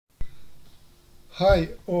Hi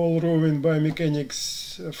all Rowing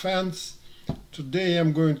Biomechanics fans. Today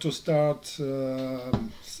I'm going to start a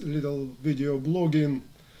little video blogging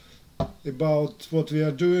about what we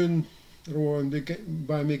are doing, Rowing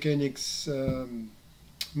Biomechanics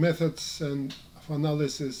methods and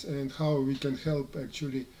analysis, and how we can help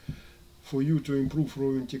actually for you to improve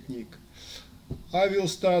rowing technique. I will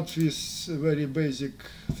start with very basic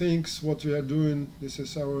things, what we are doing. This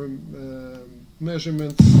is our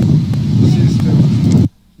measurement system.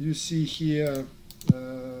 You see here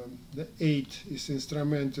the 8 is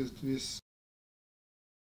instrumented with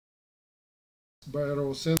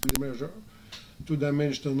BioRow sensor. We measure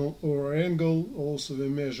two-dimensional oar angle. Also we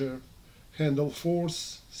measure handle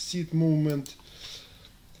force, seat movement,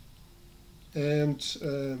 and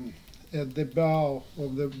at the bow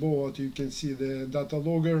of the boat you can see the data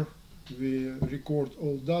logger. We record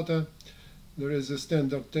all data. There is a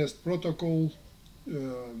standard test protocol,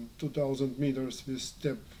 2000 meters with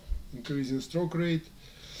step increasing stroke rate.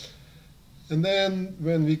 And then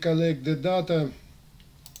when we collect the data,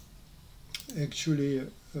 actually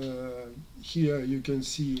here you can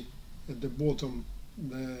see at the bottom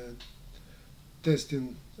the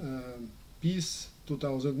testing piece,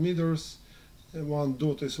 2000 meters. One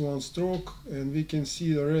dot is one stroke, and we can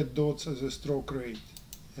see the red dots as a stroke rate.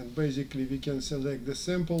 And basically we can select the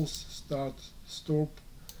samples, start, stop,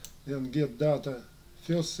 and get data,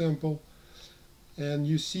 first sample, and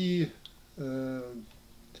you see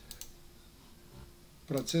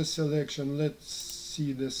process selection. Let's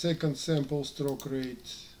see the second sample, stroke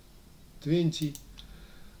rate 20.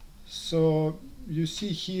 So you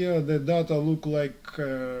see here the data look like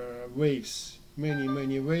waves,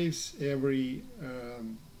 many waves, every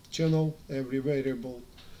channel, every variable.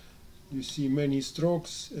 You see many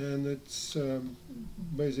strokes, and it's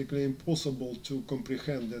basically impossible to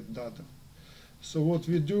comprehend that data. So what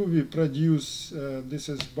we do, we produce, this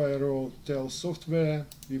is BioRow Tel software,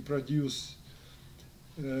 we produce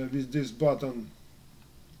with this button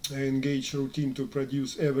I engage routine to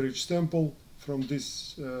produce average sample from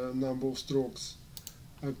this number of strokes.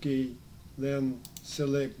 Okay, then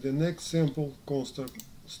select the next sample, constant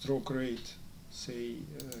stroke rate, say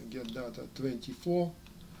get data 24,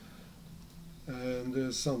 and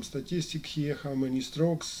there's some statistic here, how many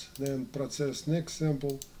strokes, then process next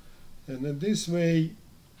sample, and in this way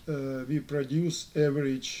we produce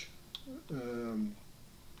average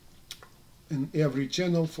in every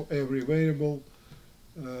channel for every variable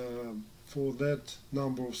for that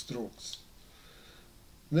number of strokes.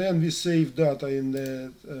 Then we save data in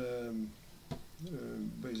the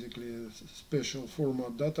basically a special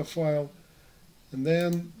format data file, and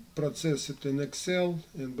then process it in Excel,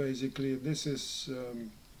 and basically this is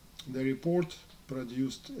the report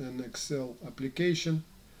produced in Excel application.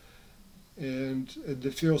 And at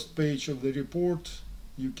the first page of the report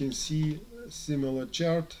you can see a similar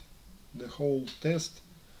chart, the whole test,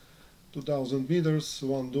 2000 meters,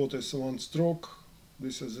 one dot is one stroke.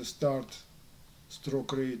 This is the start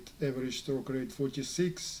stroke rate, average stroke rate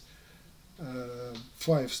 46,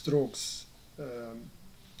 5 strokes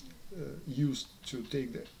used to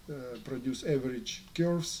take the produce average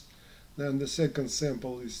curves. Then the second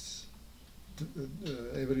sample is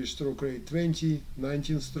average stroke rate 20,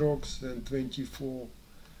 19 strokes, and 24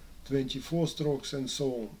 strokes, and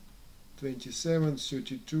so on, 27,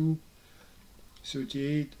 32,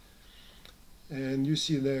 38, and you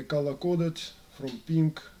see the color coded from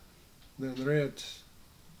pink, then red,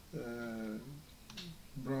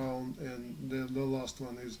 brown, and the last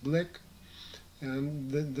one is black,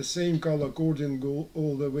 and the same color coding go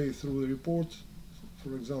all the way through the report.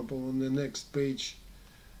 For example, on the next page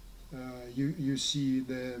you see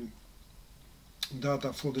the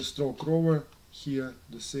data for the stroke rower. Here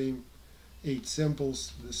the same 8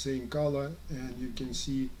 samples, the same color, and you can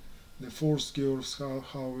see the force curves,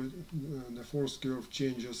 how the force curve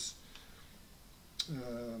changes,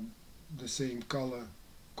 the same color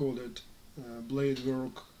coded, blade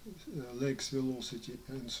work, legs velocity,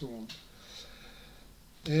 and so on.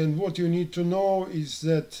 And what you need to know is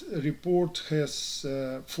that a report has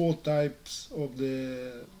 4 types of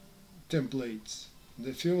the templates.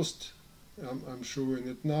 The first, I'm showing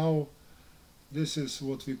it now, this is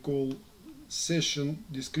what we call session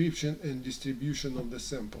description and distribution of the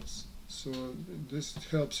samples. So this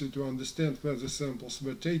helps you to understand where the samples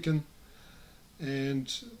were taken,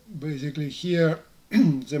 and basically here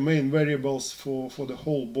the main variables for the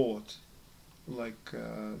whole boat, like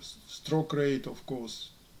stroke rate, of course,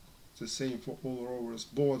 the same for all rowers,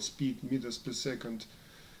 board speed, meters per second,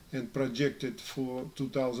 and projected for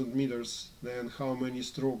 2000 meters, then how many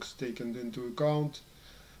strokes taken into account,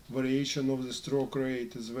 variation of the stroke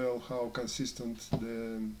rate as well, how consistent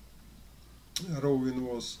the rowing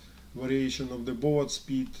was, variation of the board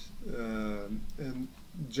speed, and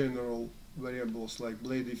general variables like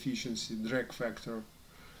blade efficiency, drag factor.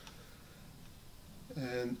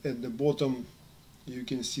 And at the bottom you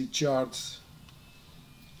can see charts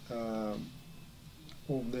of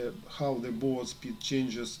how the board speed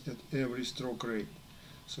changes at every stroke rate.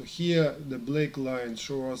 So here the black line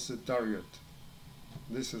shows us the target.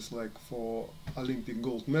 This is like for Olympic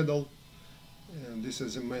gold medal, and this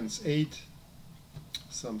is a men's 8,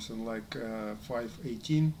 something like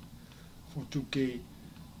 5:18 for 2K.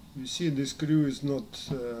 You see this crew is not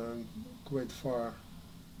quite far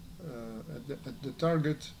at the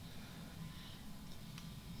target,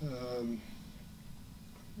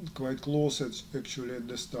 quite close actually at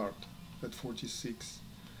the start at 46.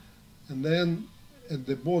 And then at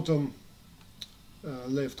the bottom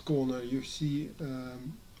left corner you see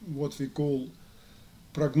what we call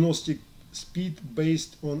prognostic speed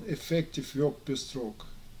based on effective work per stroke.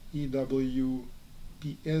 EWPS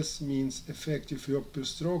means effective work per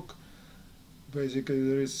stroke. Basically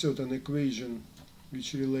there is certain equation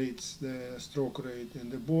which relates the stroke rate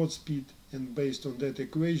and the board speed, and based on that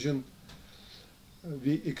equation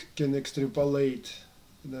we can extrapolate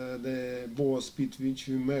the board speed which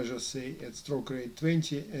we measure, say, at stroke rate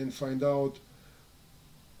 20, and find out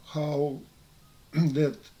how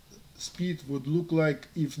that speed would look like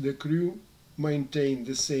if the crew maintained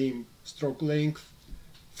the same stroke length,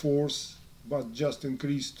 force, but just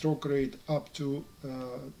increase stroke rate up to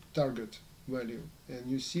target value. And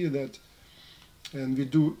you see that, and we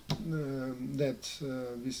do that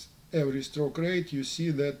with every stroke rate, you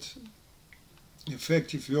see that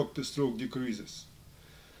effective work per stroke decreases.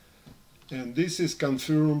 And this is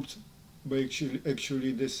confirmed by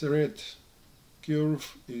actually this red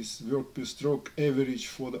curve is work per stroke average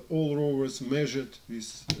for the all rowers measured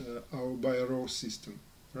with our BioRow system,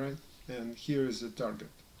 right? And here is the target.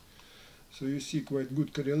 So you see quite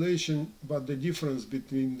good correlation, but the difference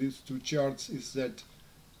between these two charts is that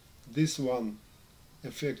this one,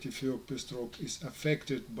 effective work per stroke, is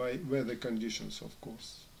affected by weather conditions, of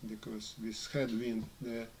course, because with headwind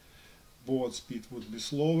the board speed would be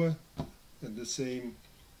slower at the same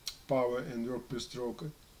power and work per stroke.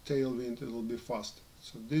 Tailwind, it will be faster.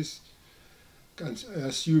 So this,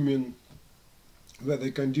 assuming weather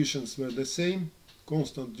conditions were the same,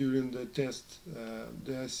 constant during the test,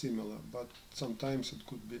 they are similar, but sometimes it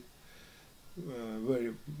could be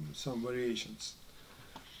some variations.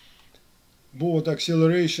 Board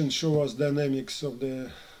acceleration shows dynamics of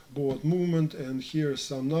the board movement, and here are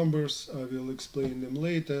some numbers. I will explain them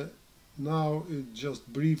later. Now it's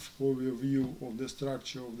just brief overview of the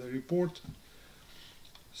structure of the report.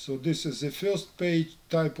 So this is the first page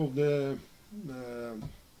type of the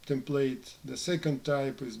template. The second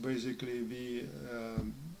type is basically we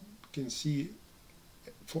can see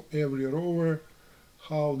for every rower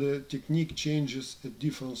how the technique changes at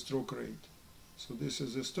different stroke rate. So this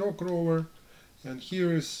is a stroke rower, and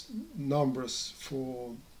here is numbers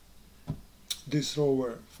for this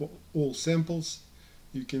rower for all samples.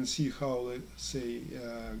 You can see how, say,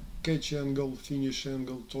 catch angle, finish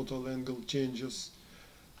angle, total angle changes,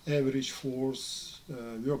 average force,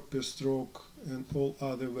 work per stroke, and all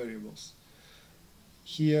other variables.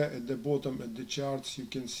 Here at the bottom at the charts you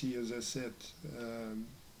can see, as I said,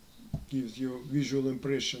 gives you visual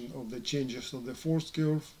impression of the changes of the force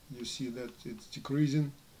curve. You see that it's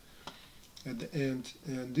decreasing at the end,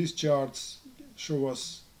 and these charts show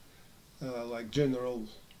us like general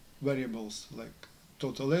variables like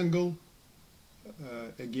total angle,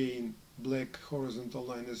 again black horizontal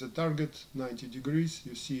line as a target, 90 degrees.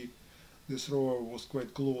 You see this rower was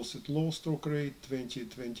quite close at low stroke rate, 20,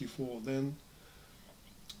 24. Then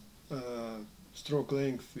stroke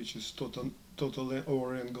length, which is total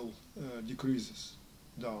or angle, decreases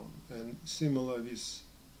down. And similar with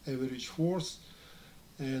average force,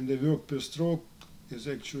 and the work per stroke is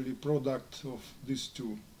actually product of these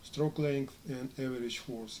two, stroke length and average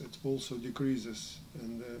force. It also decreases,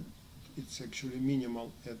 and it's actually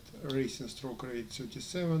minimal at racing stroke rate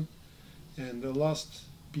 37, and the last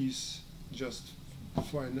piece, just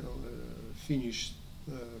final finished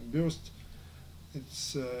burst,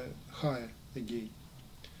 it's higher again.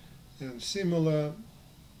 And similar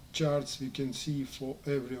charts we can see for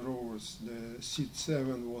every rowers. The seat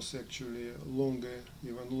 7 was actually longer,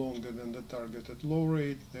 even longer than the target at low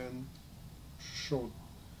rate, then short,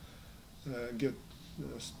 get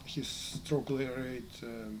his stroke rate,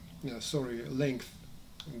 length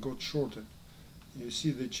got shorter. You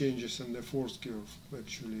see the changes in the force curve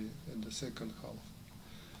actually at the second half.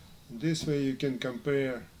 This way you can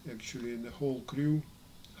compare actually the whole crew,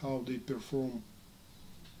 how they perform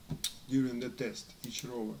during the test, each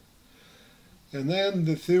rower. And then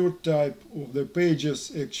the third type of the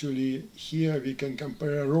pages, actually here we can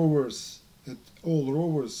compare rowers,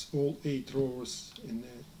 all 8 rowers in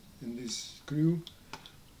this crew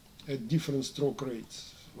at different stroke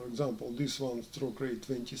rates. For example, this one stroke rate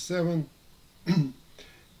 27,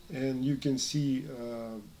 and you can see,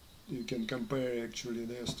 you can compare actually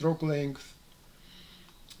their stroke length,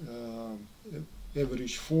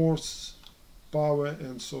 average force, power,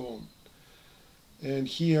 and so on. And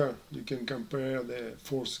here you can compare the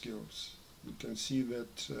force curves. You can see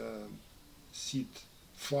that seat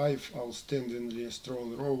 5, outstandingly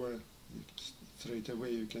strong rower, straight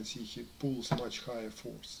away you can see he pulls much higher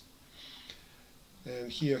force.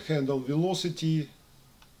 And here handle velocity,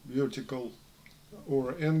 vertical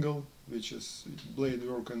or angle, which is blade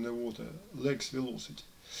work in the water, legs velocity.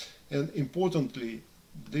 And importantly,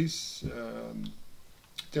 this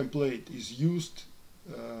template is used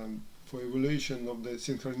for evaluation of the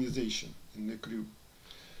synchronization in the crew.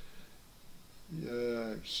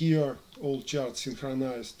 Here all charts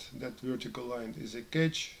synchronized, that vertical line is a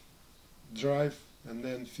catch, drive, and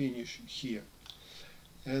then finish here.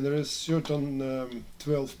 And there is certain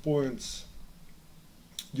 12 points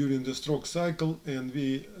during the stroke cycle, and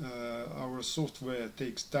our software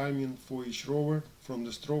takes timing for each rower from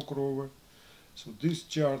the stroke rower. So this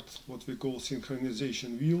chart, what we call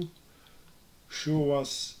synchronization wheel, show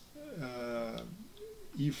us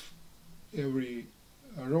if every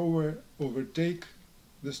rower overtake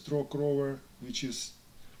the stroke rower, which is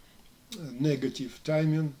negative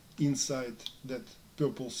timing inside that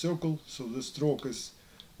purple circle. So the stroke is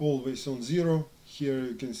always on 0. Here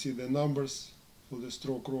you can see the numbers for the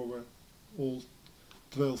stroke rower, all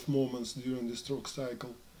 12 moments during the stroke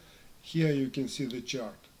cycle. Here you can see the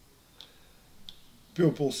chart.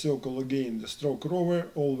 Purple circle again, the stroke rower,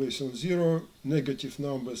 always on 0, negative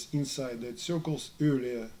numbers inside that circles,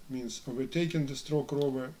 earlier means overtaking the stroke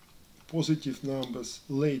rower, positive numbers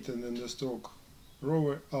later in the stroke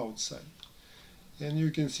rower, outside. And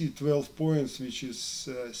you can see 12 points, which is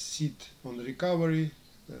seat on recovery,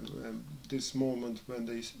 this moment when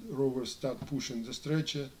the rowers start pushing the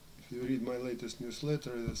stretcher. If you read my latest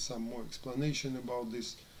newsletter, there's some more explanation about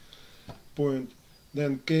this point.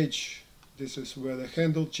 Then catch. This is where the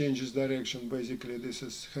handle changes direction. Basically, this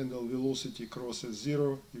is handle velocity crosses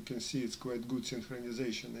 0. You can see it's quite good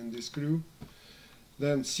synchronization in this crew.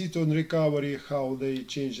 Then seat on recovery, how they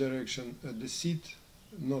change direction at the seat.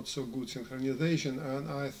 Not so good synchronization, and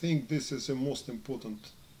I think this is the most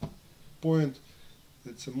important point.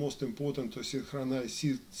 It's the most important to synchronize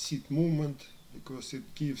seat movement, because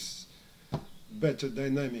it gives better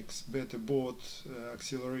dynamics, better board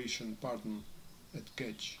acceleration pattern at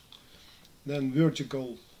catch. Then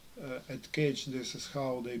vertical at catch, this is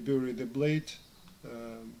how they bury the blade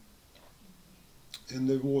in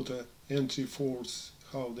the water. Entry force,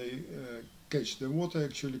 how they catch the water,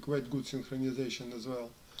 actually quite good synchronization as well.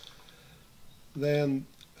 Then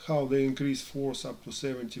how they increase force up to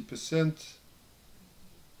 70%.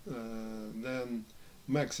 Then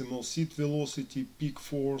maximal seat velocity, peak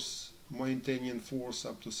force, maintaining force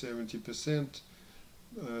up to 70%.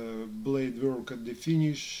 Blade work at the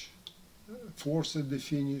finish, force at the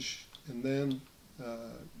finish, and then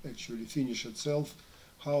actually finish itself,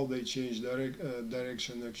 how they change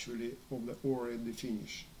direction actually of the oar at the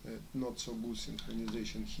finish. Not so good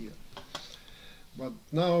synchronization here. But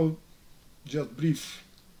now just brief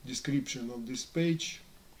description of this page.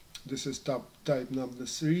 This is type number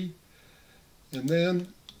 3, and then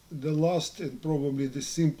the last and probably the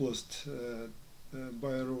simplest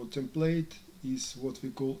BioRow template is what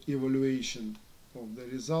we call evaluation of the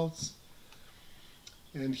results.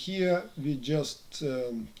 And here we just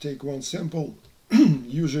take one sample.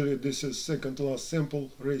 Usually this is second last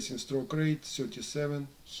sample, racing stroke rate 37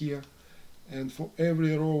 here, and for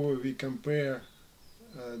every rower we compare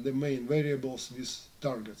the main variables with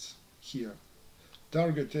targets here.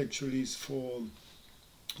 Target actually is for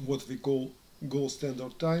what we call gold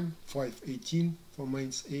standard time, 5:18 for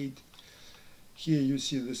mains 8. Here you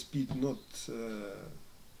see the speed not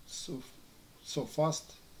so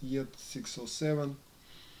fast yet, 607.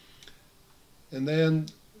 And then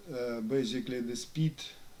basically the speed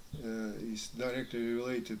is directly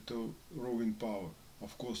related to rowing power,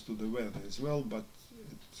 of course to the weather as well, but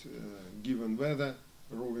given weather,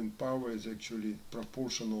 rowing power is actually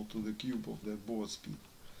proportional to the cube of the board speed.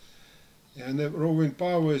 And the rowing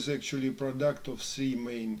power is actually a product of 3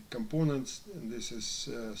 main components, and this is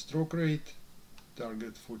stroke rate,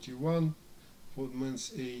 target 41 for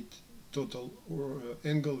mains 8, total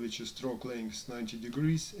angle, which is stroke length 90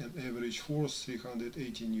 degrees and average force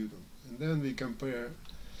 380 Newton. And then we compare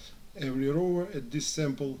every rower at this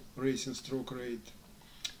sample racing stroke rate,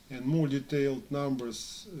 and more detailed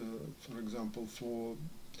numbers, for example, for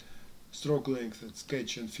stroke length at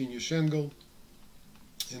catch and finish angle.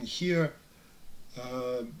 And here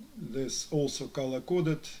there's also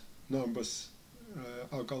color-coded numbers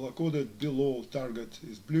are color-coded. Below target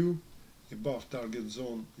is blue, above target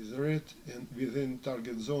zone is red, and within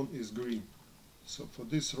target zone is green. So for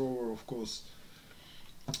this rower, of course,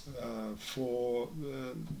 for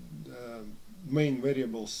the main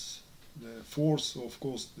variables, the force, of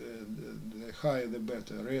course, the higher the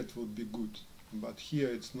better. Red would be good, but here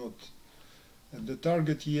it's not at the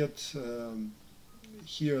target yet.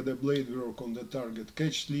 Here the blade work on the target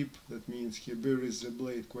catch slip, that means he buries the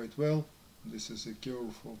blade quite well. This is a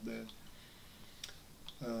curve of the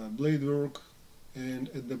blade work, and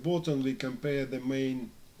at the bottom we compare the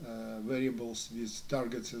main variables with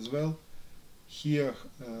targets as well. Here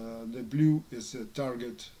the blue is a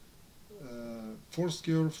target force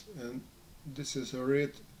curve, and this is a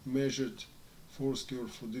red measured force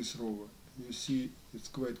curve for this rover. You see it's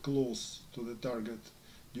quite close to the target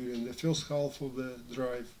during the first half of the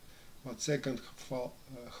drive, but second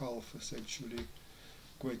half is actually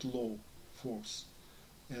quite low force.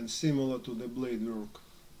 And similar to the blade work,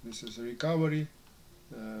 this is a recovery.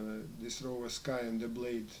 This rover skying the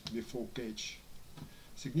blade before catch.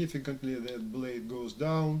 Significantly, that blade goes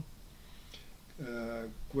down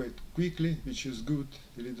quite quickly, which is good,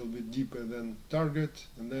 a little bit deeper than target,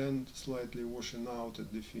 and then slightly washing out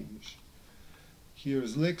at the finish. Here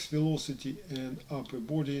is legs velocity and upper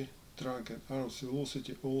body, trunk and arms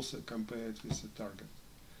velocity also compared with the target.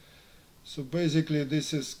 So basically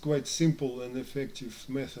this is quite simple and effective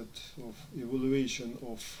method of evaluation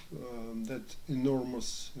of that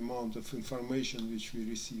enormous amount of information which we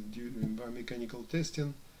receive during biomechanical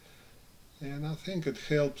testing, and I think it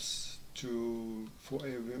helps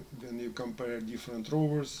when you compare different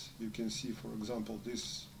rovers. You can see, for example,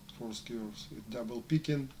 this force curves with double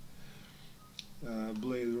picking.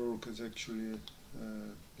 Blade work is actually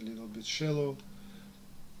a little bit shallow,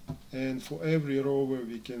 and for every rover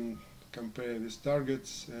we can compare with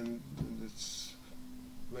targets, and it's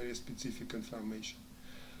very specific information.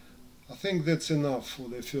 I think that's enough for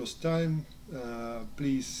the first time.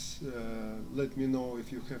 Please let me know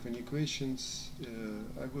if you have any questions.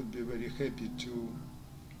 I would be very happy to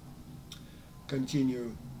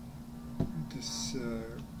continue this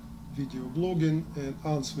video blogging and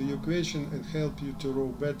answer your question and help you to row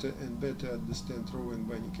better and better understand rowing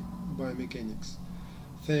biomechanics.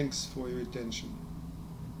 Thanks for your attention.